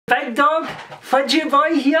big dog, Fudgy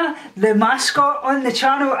Boy here, the mascot on the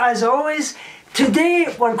channel as always.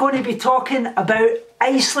 Today we're going to be talking about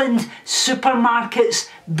Iceland Supermarket's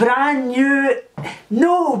brand new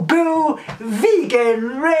no bull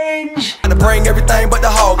vegan range. To bring everything but the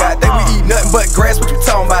hog out. Think we eat nothing but grass, what you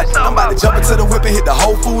talking about? I'm about to jump into the whip and hit the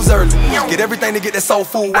Whole Foods early. Get everything to get that soul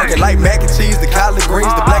food working, like mac and cheese, the collard greens,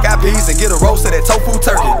 the black eyed peas, and get a roast of that tofu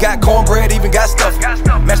turkey. Got cornbread, even got stuffing.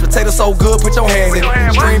 Mashed potatoes so good, put your hands in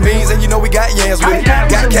it. Green beans, and you know we got yams with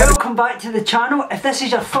it. Welcome back to the channel. If this is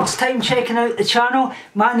your first time checking out the channel,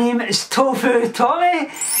 my name is Tofu Tommy.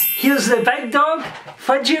 Here's the big dog,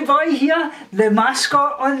 Fudgy Boy here, the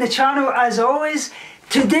mascot on the channel as always.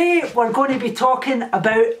 Today we're going to be talking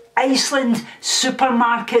about Iceland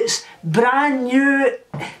Supermarket's brand new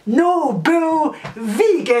no bull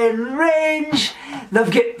vegan range.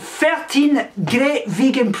 They've got 13 great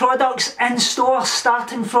vegan products in store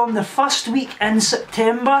starting from the first week in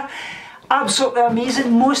September. Absolutely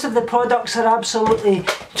amazing. Most of the products are absolutely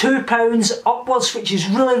 £2 upwards, which is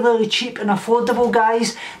really cheap and affordable,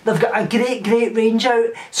 guys. They've got a great range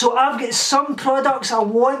out. So I've got some products I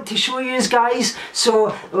want to show you guys.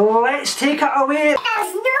 So let's take it away.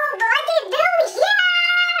 There's nobody bull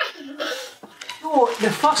here! So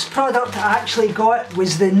the first product I actually got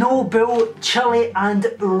was the No Bull chili and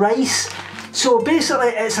rice. So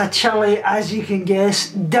basically it's a chili, as you can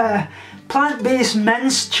guess. Plant-based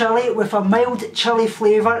minced chilli with a mild chilli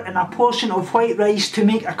flavour and a portion of white rice to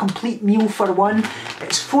make a complete meal for one.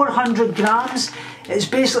 It's 400 grams. It's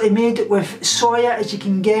basically made with soya, as you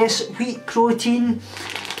can guess, wheat protein.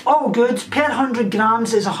 All good. Per 100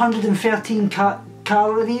 grams is 113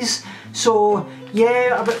 calories. So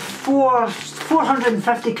yeah, about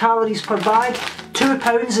 450 calories per bag.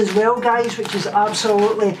 £2 as well, guys, which is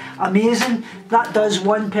absolutely amazing. That does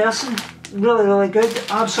one person. Really good,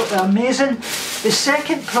 absolutely amazing. The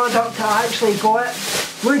second product I actually got,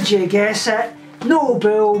 would you guess it? No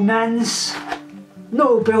bull mince.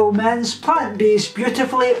 No bull mince, plant-based,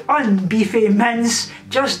 beautifully unbeefy mince,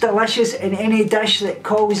 just delicious in any dish that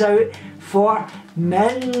calls out for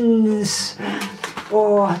mince.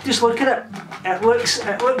 Oh, just look at it. It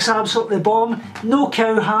looks absolutely bomb. No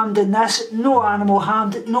cow hammed in this, no animal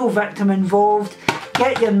hammed, no victim involved.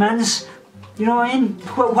 Get your mince. You know what I mean?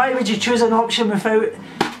 Why would you choose an option without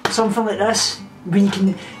something like this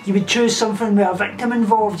when you would choose something with a victim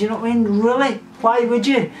involved? You know what I mean? Really? Why would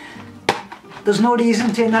you? There's no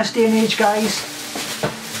reason to in this day and age, guys.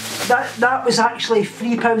 That was actually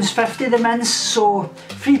 £3.50 the mince, so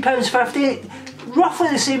 £3.50. Roughly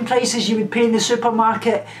the same price as you would pay in the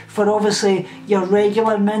supermarket for obviously your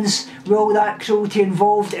regular mince, with all that cruelty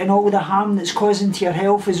involved and all the harm that's causing to your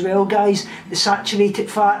health as well, guys. The saturated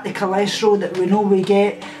fat, the cholesterol that we know we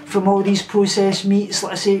get from all these processed meats,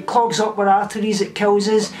 like I say, it clogs up our arteries, it kills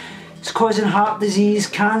us, it's causing heart disease,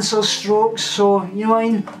 cancer, strokes. So you know what I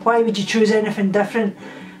mean? Why would you choose anything different?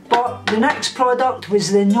 But the next product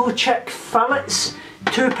was the no chick fillets,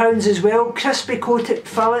 £2 as well, crispy coated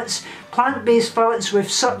fillets, plant-based fillets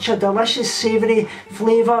with such a delicious savoury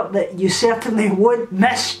flavour that you certainly won't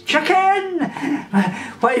miss chicken.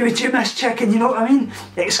 Why would you miss chicken, you know what I mean?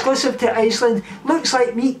 Exclusive to Iceland, looks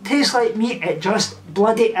like meat, tastes like meat, it just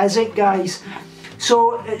bloody isn't, guys.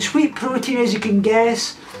 So it's wheat protein, as you can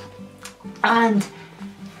guess, and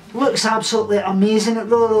looks absolutely amazing, it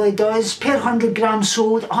really does. Per 100 grams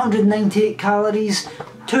sold, 198 calories,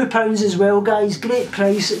 £2 as well, guys. Great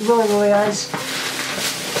price, it really is.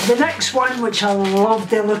 The next one, which I love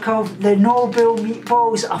the look of, the No Bull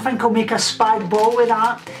meatballs. I think I'll make a spag bol with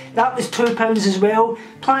that. That was £2 as well.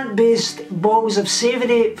 Plant-based balls of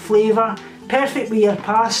savoury flavour, perfect with your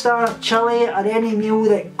pasta, chilli, or any meal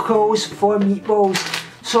that calls for meatballs.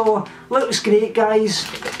 So looks great, guys.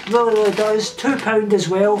 Really does. £2 as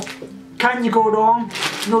well. Can you go wrong?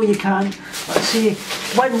 No, you can't. Let's see.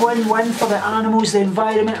 Win-win-win for the animals, the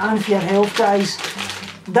environment, and for your health, guys.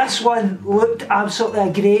 This one looked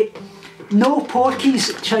absolutely great. No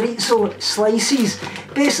porkies chorizo slices.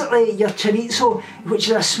 Basically your chorizo, which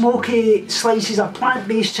is a smoky slices of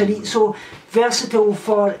plant-based chorizo, versatile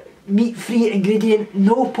for meat-free ingredient.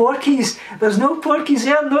 No porkies. There's no porkies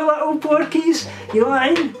here, no little porkies. You know what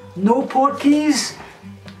I mean? No porkies,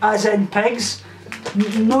 as in pigs.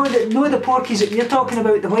 No the porkies that you're talking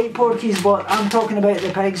about, the white porkies, but I'm talking about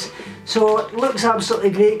the pigs. So it looks absolutely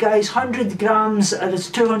great, guys. 100 grams and it's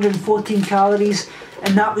 214 calories,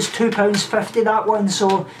 and that was £2.50 that one,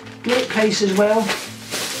 so great price as well.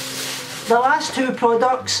 The last two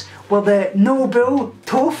products were the No Bull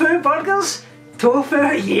tofu burgers.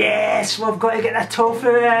 Tofu, yes, we've got to get the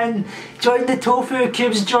tofu in. Join the tofu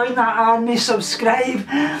cubes, join that army, subscribe.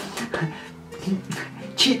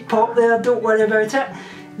 cheap pop there, don't worry about it.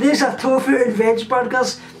 These are tofu and veg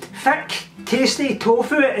burgers. Thick, tasty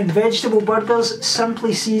tofu and vegetable burgers,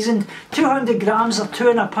 simply seasoned. 200 grams, they're 2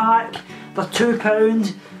 in a pack, they're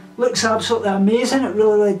 £2. Looks absolutely amazing, it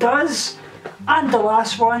really does. And the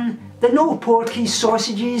last one, the no porky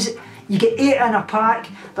sausages. You get 8 in a pack.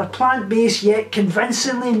 They're plant-based yet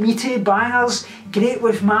convincingly meaty bangers. Great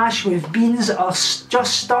with mash, with beans, or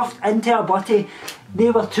just stuffed into a butty.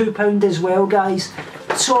 They were £2 as well, guys.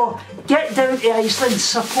 So get down to Iceland,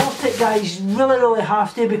 support it, guys. You really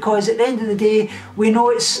have to, because at the end of the day, we know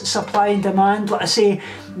it's supply and demand. Like I say,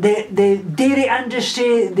 the dairy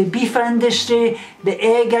industry, the beef industry, the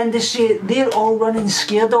egg industry, they're all running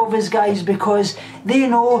scared of us, guys, because they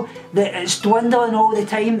know that it's dwindling all the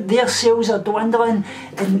time. Their sales are dwindling,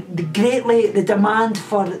 and greatly the demand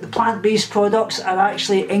for the plant-based products are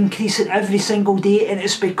actually increasing every single day, and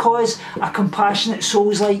it's because of compassionate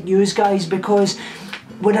souls like you guys, because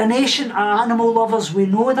we're a nation of animal lovers, we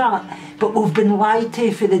know that, but we've been lied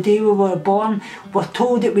to for the day we were born. We're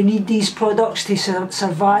told that we need these products to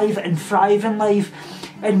survive and thrive in life,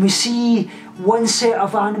 and we see one set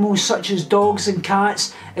of animals such as dogs and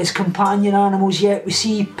cats as companion animals, yet we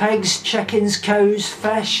see pigs, chickens, cows,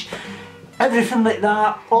 fish, everything like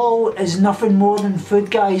that, all is nothing more than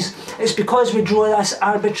food, guys. It's because we draw this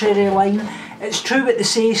arbitrary line. It's true what they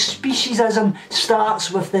say, speciesism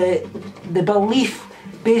starts with the belief,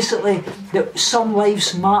 basically, that some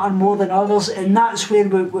lives matter more than others, and that's where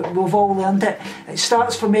we've all learned it. It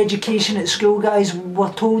starts from education at school, guys.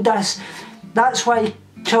 We're told this. That's why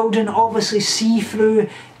children obviously see through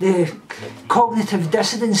the cognitive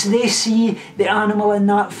dissonance. They see the animal in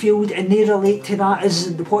that field and they relate to that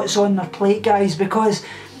as what's on their plate, guys, because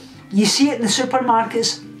you see it in the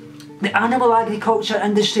supermarkets. The animal agriculture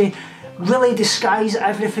industry really disguise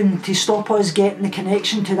everything to stop us getting the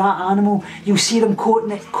connection to that animal. You'll see them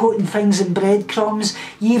coating things in breadcrumbs.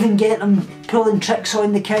 You even get them pulling tricks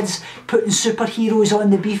on the kids, putting superheroes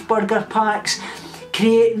on the beef burger packs,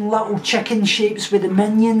 creating little chicken shapes with the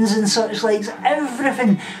minions and such like.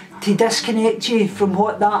 Everything to disconnect you from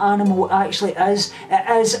what that animal actually is. It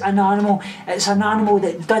is an animal. It's an animal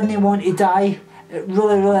that doesn't want to die. It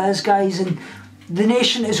really is, guys. And the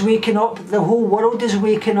nation is waking up. The whole world is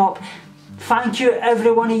waking up. Thank you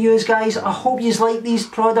every one of you guys. I hope you like these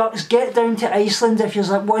products. Get down to Iceland if you're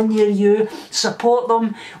like one near you. Support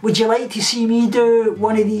them. Would you like to see me do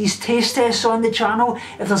one of these taste tests on the channel?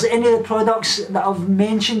 If there's any of the products that I've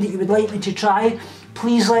mentioned that you would like me to try,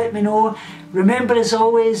 please let me know. Remember, as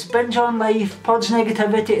always, binge on life, purge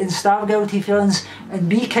negativity and starve guilty feelings, and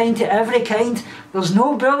be kind to every kind. There's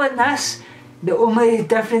no bull in this. The only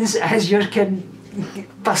difference is your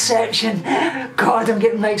perception. God, I'm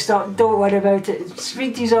getting mixed up. Don't worry about it.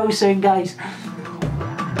 Speak to you all soon, guys.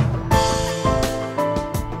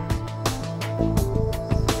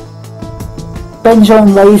 Binge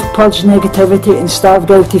on life, purge negativity and starve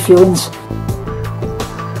guilty feelings.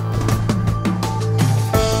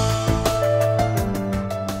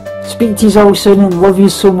 Speak to you all soon and love you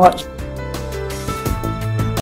so much.